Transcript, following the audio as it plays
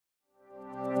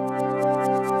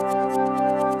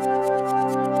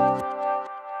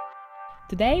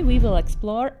Today we will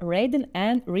explore Radon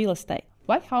and real estate.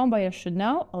 What homebuyers should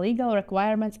know, legal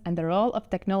requirements, and the role of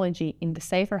technology in the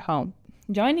safer home.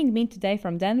 Joining me today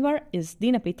from Denver is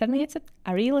Dina Pitarniece,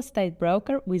 a real estate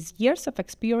broker with years of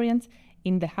experience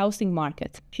in the housing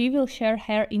market. She will share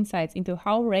her insights into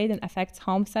how Radon affects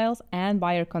home sales and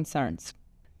buyer concerns.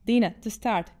 Dina, to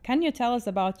start, can you tell us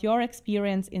about your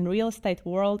experience in real estate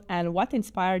world and what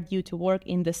inspired you to work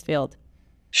in this field?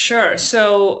 Sure.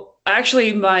 So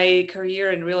actually, my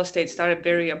career in real estate started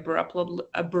very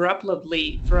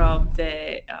abruptly from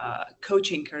the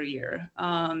coaching career.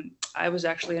 I was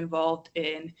actually involved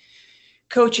in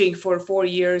coaching for 4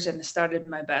 years and started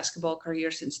my basketball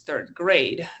career since third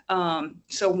grade.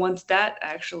 So once that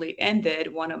actually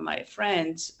ended, one of my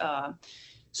friends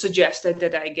suggested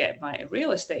that I get my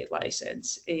real estate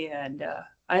license. And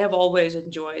I have always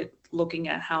enjoyed looking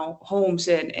at how homes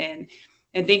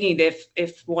and thinking that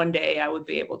if one day I would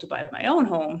be able to buy my own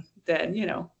home, then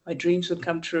my dreams would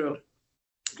come true.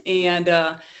 And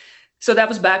so that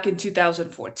was back in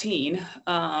 2014.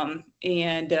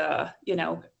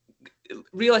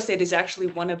 Real estate is actually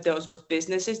one of those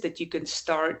businesses that you can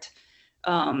start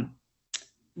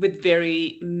with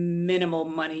very minimal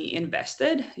money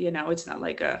invested. It's not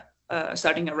like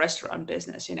starting a restaurant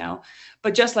business,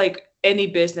 but just like any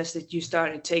business that you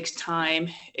start, it takes time.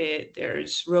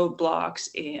 There's roadblocks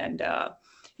and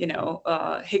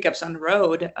hiccups on the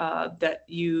road that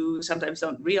you sometimes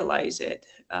don't realize it.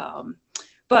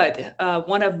 But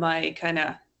one of my kind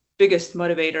of biggest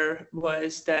motivator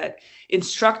was that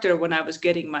instructor when I was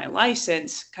getting my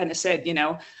license kind of said,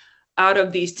 out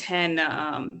of these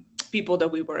 10 people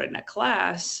that we were in a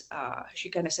class, she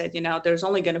kind of said, there's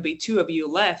only going to be 2 of you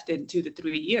left in 2 to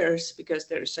 3 years because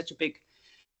there's such a big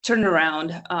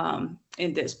turnaround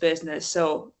in this business.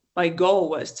 So my goal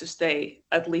was to stay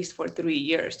at least for 3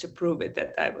 years to prove it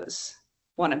that I was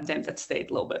one of them that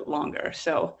stayed a little bit longer.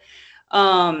 So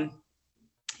and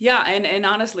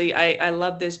honestly, I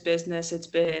love this business. It's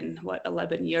been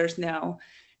 11 years now.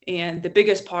 And the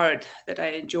biggest part that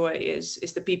I enjoy is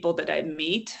the people that I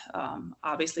meet.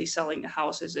 Obviously, selling the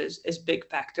houses is big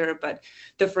factor, but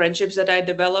the friendships that I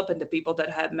develop and the people that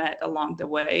I have met along the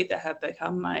way that have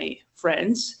become my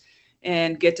friends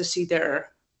and get to see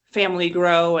their family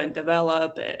grow and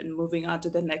develop and moving on to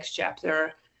the next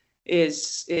chapter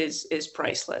is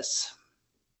priceless.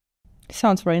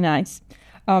 Sounds very nice.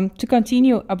 To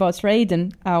continue about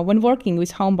Radon, when working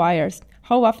with home buyers,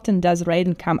 how often does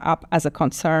Radon come up as a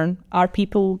concern? Are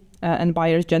people and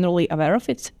buyers generally aware of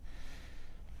it?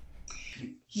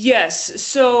 Yes.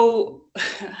 So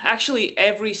actually,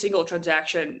 every single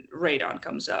transaction Radon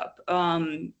comes up.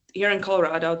 Here in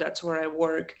Colorado, that's where I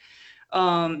work.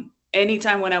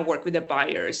 Anytime when I work with the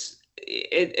buyers,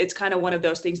 it's kind of one of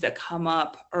those things that come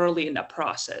up early in the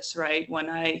process, right? When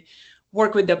I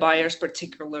work with the buyers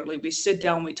particularly, we sit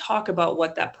down, we talk about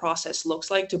what that process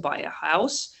looks like to buy a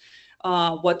house.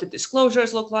 What the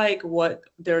disclosures look like, what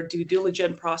their due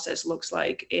diligence process looks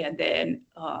like. And then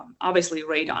obviously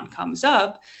Radon comes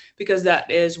up because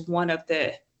that is one of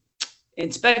the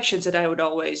inspections that I would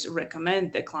always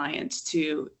recommend the clients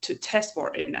to test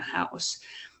for in a house.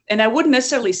 And I wouldn't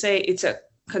necessarily say it's a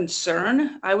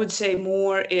concern. I would say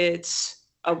more it's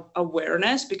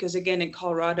awareness because again, in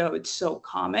Colorado, it's so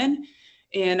common.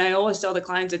 And I always tell the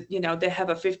clients that, they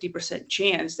have a 50%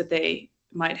 chance that they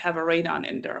might have a radon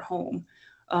in their home.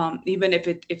 Even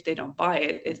if they don't buy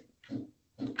it, it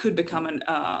could become an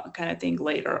kind of thing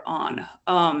later on.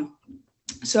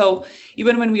 So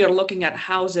even when we are looking at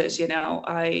houses,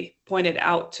 I pointed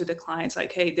out to the clients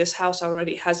like, hey, this house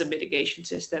already has a mitigation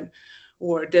system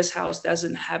or this house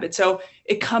doesn't have it. So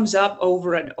it comes up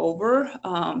over and over.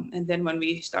 And then when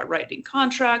we start writing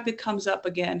contract, it comes up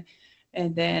again.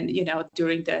 And then,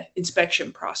 during the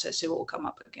inspection process, it will come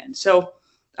up again. So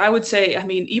I would say,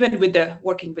 even with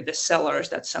working with the sellers,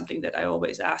 that's something that I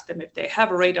always ask them if they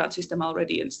have a radon system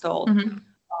already installed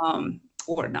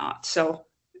or not. So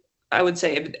I would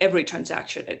say every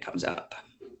transaction it comes up.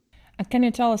 Can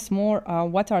you tell us more?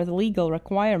 What are the legal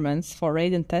requirements for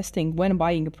radon testing when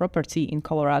buying a property in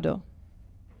Colorado?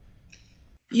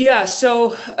 Yeah.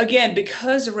 So again,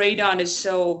 because radon is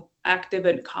so active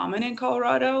and common in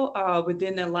Colorado,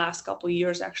 within the last couple of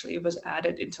years, actually, it was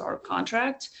added into our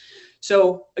contract.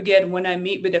 So again, when I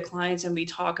meet with the clients and we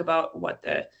talk about what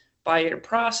the buyer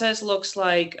process looks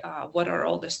like, what are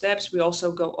all the steps, we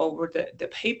also go over the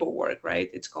paperwork,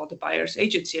 right? It's called the buyer's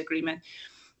agency agreement.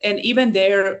 And even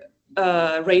there,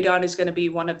 radon is going to be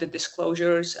one of the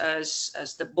disclosures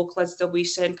as the booklets that we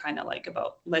send, kind of like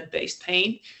about lead-based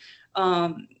paint.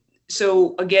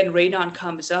 So again, radon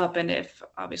comes up, and if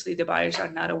obviously the buyers are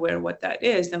not aware what that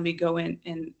is, then we go in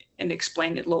and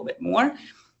explain it a little bit more.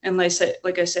 And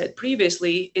like I said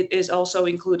previously, it is also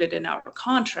included in our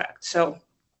contract. So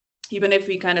even if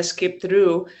we kind of skip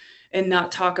through and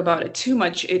not talk about it too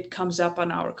much, it comes up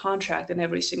on our contract. And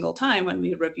every single time when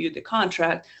we review the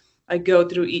contract, I go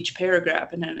through each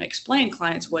paragraph and then explain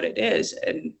clients what it is.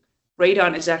 And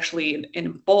radon is actually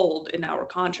in bold in our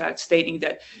contract, stating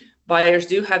that buyers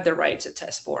do have the right to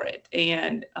test for it.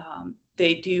 And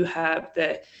they do have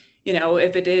the,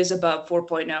 if it is above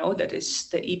 4.0, that is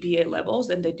the EPA levels,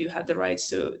 then they do have the rights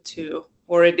to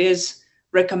or it is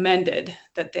recommended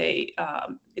that they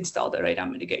install the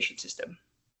radon mitigation system.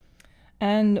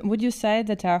 And would you say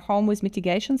that a home with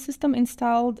mitigation system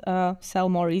installed sell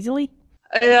more easily?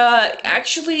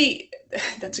 Actually,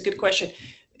 that's a good question.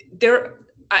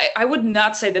 I would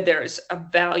not say that there is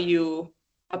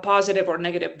a positive or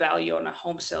negative value on a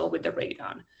home sale with the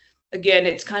radon. Again,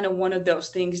 it's kind of one of those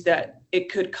things that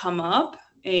it could come up.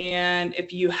 And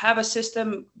if you have a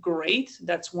system, great.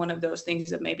 That's one of those things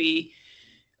that maybe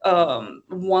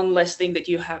one less thing that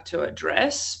you have to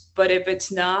address. But if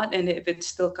it's not, and if it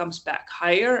still comes back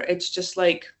higher, it's just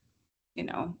like,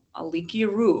 a leaky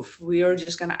roof. We are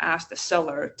just going to ask the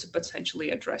seller to potentially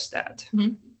address that.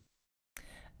 Mm-hmm.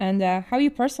 And how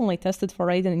you personally tested for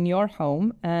radon in your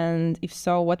home? And if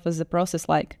so, what was the process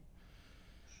like?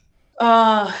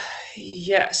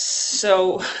 Yes.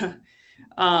 So,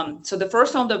 so the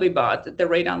first home that we bought, the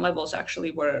radon levels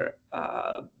actually were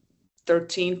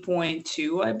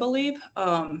 13.2, I believe.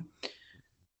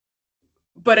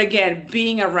 But again,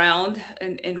 being around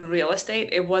in real estate,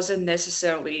 it wasn't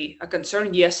necessarily a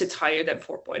concern. Yes, it's higher than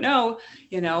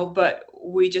 4.0, but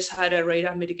we just had a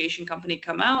radon mitigation company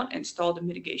come out, install the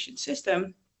mitigation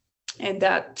system, and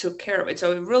that took care of it.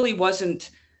 So it really wasn't,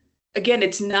 again,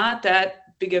 it's not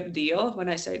that big of a deal. When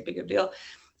I say big of a deal,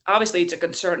 obviously it's a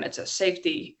concern. It's a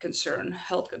safety concern,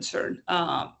 health concern.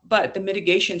 But the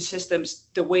mitigation systems,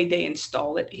 the way they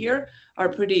install it here, are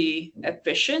pretty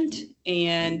efficient.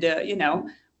 And,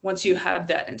 once you have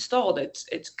that installed,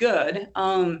 it's good.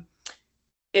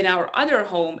 In our other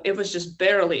home, it was just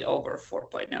barely over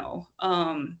 4.0.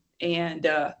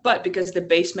 But because the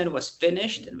basement was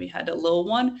finished and we had a little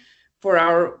one, for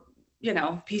our,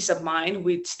 peace of mind,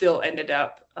 we still ended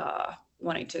up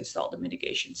wanting to install the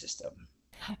mitigation system.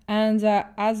 And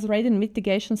as radon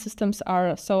mitigation systems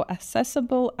are so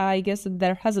accessible, I guess that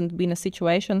there hasn't been a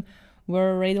situation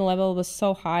where radon level was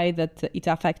so high that it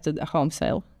affected a home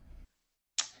sale.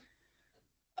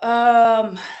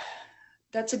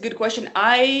 That's a good question.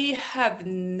 I have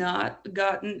not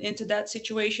gotten into that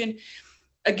situation.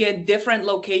 Again, different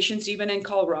locations, even in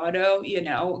Colorado,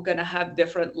 gonna have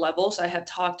different levels. I had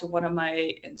talked to one of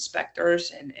my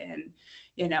inspectors and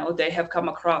they have come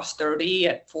across 30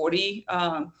 at 40.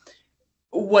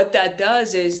 What that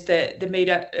does is that the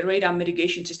radon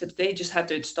mitigation systems, they just have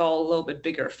to install a little bit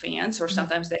bigger fans, or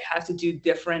sometimes they have to do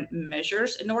different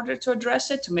measures in order to address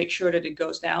it, to make sure that it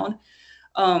goes down.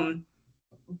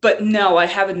 But no, I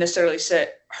haven't necessarily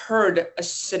heard a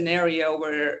scenario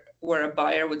where a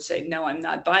buyer would say, no, I'm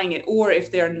not buying it, or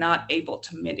if they're not able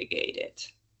to mitigate it.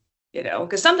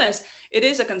 Because sometimes it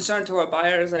is a concern to our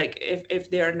buyers, like if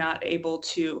they're not able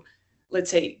to,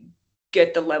 let's say,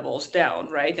 get the levels down,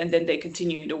 right? And then they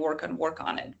continue to work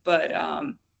on it. But,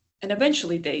 and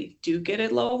eventually they do get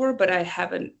it lower, but I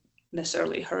haven't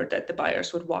necessarily heard that the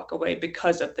buyers would walk away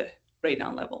because of the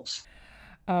radon levels.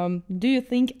 Do you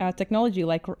think technology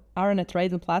like Aranet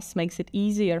Radon Plus makes it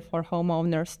easier for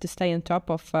homeowners to stay on top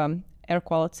of air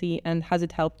quality, and has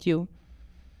it helped you?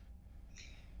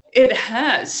 It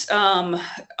has.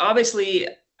 Obviously,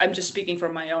 I'm just speaking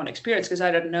from my own experience because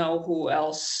I don't know who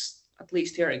else, at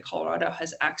least here in Colorado,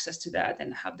 has access to that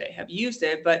and how they have used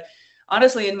it. But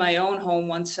honestly, in my own home,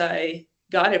 once I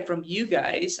got it from you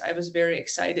guys, I was very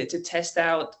excited to test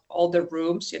out all the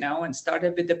rooms, and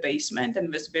started with the basement,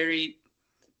 and was very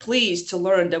pleased to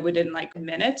learn that within like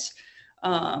minutes,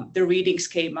 the readings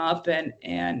came up, and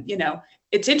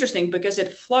it's interesting because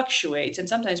it fluctuates, and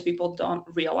sometimes people don't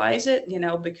realize it,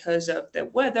 because of the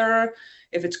weather,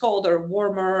 if it's cold or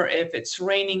warmer, if it's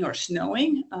raining or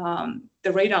snowing, the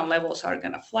radon levels are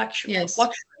going to fluctuate. Yes.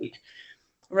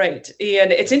 Right.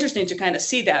 And it's interesting to kind of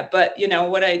see that. But,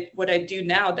 what I do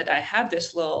now that I have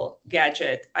this little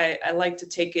gadget, I like to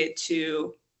take it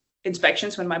to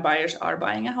inspections when my buyers are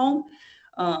buying a home,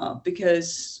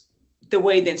 because the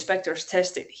way the inspectors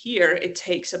test it here, it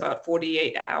takes about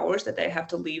 48 hours that they have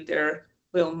to leave their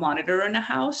little monitor in a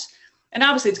house. And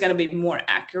obviously it's going to be more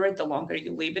accurate the longer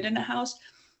you leave it in a house.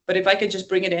 But if I could just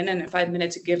bring it in and in 5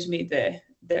 minutes, it gives me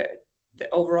the the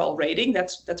overall rating,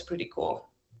 that's pretty cool.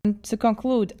 To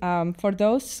conclude, for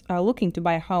those looking to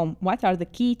buy a home, what are the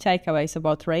key takeaways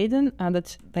about Radon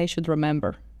that they should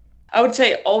remember? I would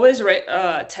say always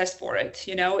test for it.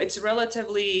 It's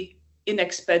relatively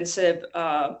inexpensive.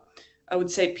 I would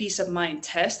say peace of mind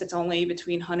test. It's only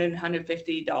between $100 and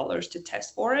 $150 to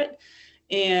test for it.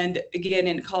 And again,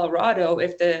 in Colorado,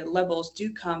 if the levels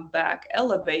do come back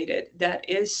elevated, that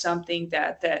is something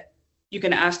that you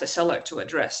can ask the seller to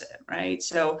address it, right?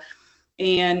 So,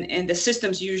 and the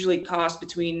systems usually cost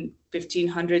between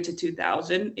 $1,500 to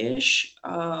 $2,000 ish.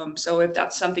 So if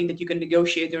that's something that you can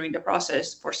negotiate during the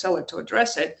process for seller to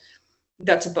address it,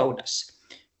 that's a bonus.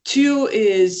 Two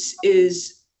is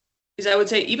I would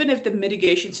say, even if the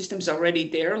mitigation system is already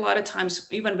there, a lot of times,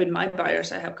 even with my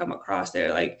buyers I have come across,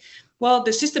 they're like, well,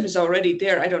 the system is already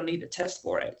there, I don't need to test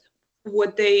for it.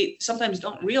 What they sometimes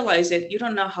don't realize is you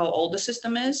don't know how old the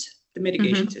system is, the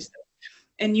mitigation system,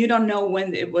 and you don't know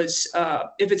when it was,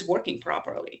 if it's working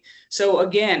properly. So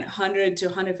again, $100 to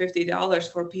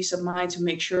 $150 for peace of mind to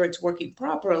make sure it's working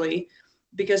properly,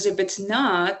 because if it's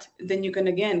not, then you can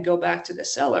again go back to the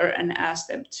seller and ask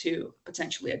them to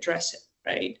potentially address it,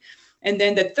 right? And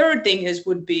then the third thing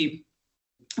would be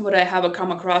what I have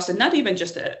come across, and not even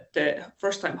just the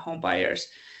first-time home buyers,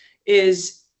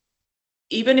 is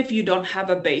even if you don't have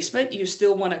a basement, you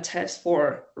still want to test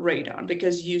for radon,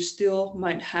 because you still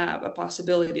might have a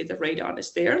possibility that radon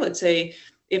is there. Let's say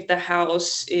if the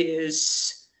house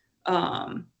is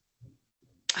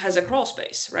has a crawl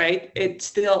space, right? It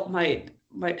still might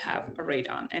have a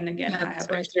radon. And again, I have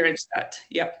experienced that.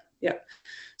 Yep.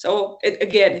 So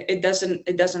it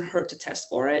doesn't hurt to test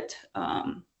for it.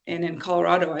 And in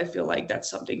Colorado, I feel like that's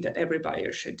something that every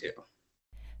buyer should do.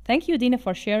 Thank you, Dina,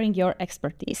 for sharing your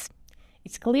expertise.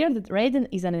 It's clear that radon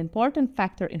is an important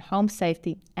factor in home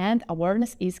safety, and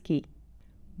awareness is key.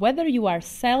 Whether you are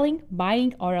selling,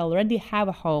 buying, or already have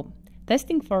a home,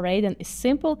 testing for radon is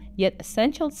simple yet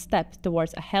essential step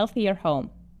towards a healthier home.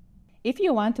 If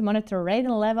you want to monitor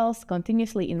radon levels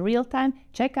continuously in real time,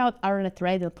 check out Aranet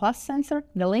Radon Plus sensor.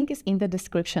 The link is in the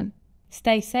description.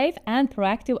 Stay safe and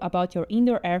proactive about your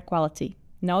indoor air quality.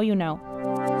 Know you know.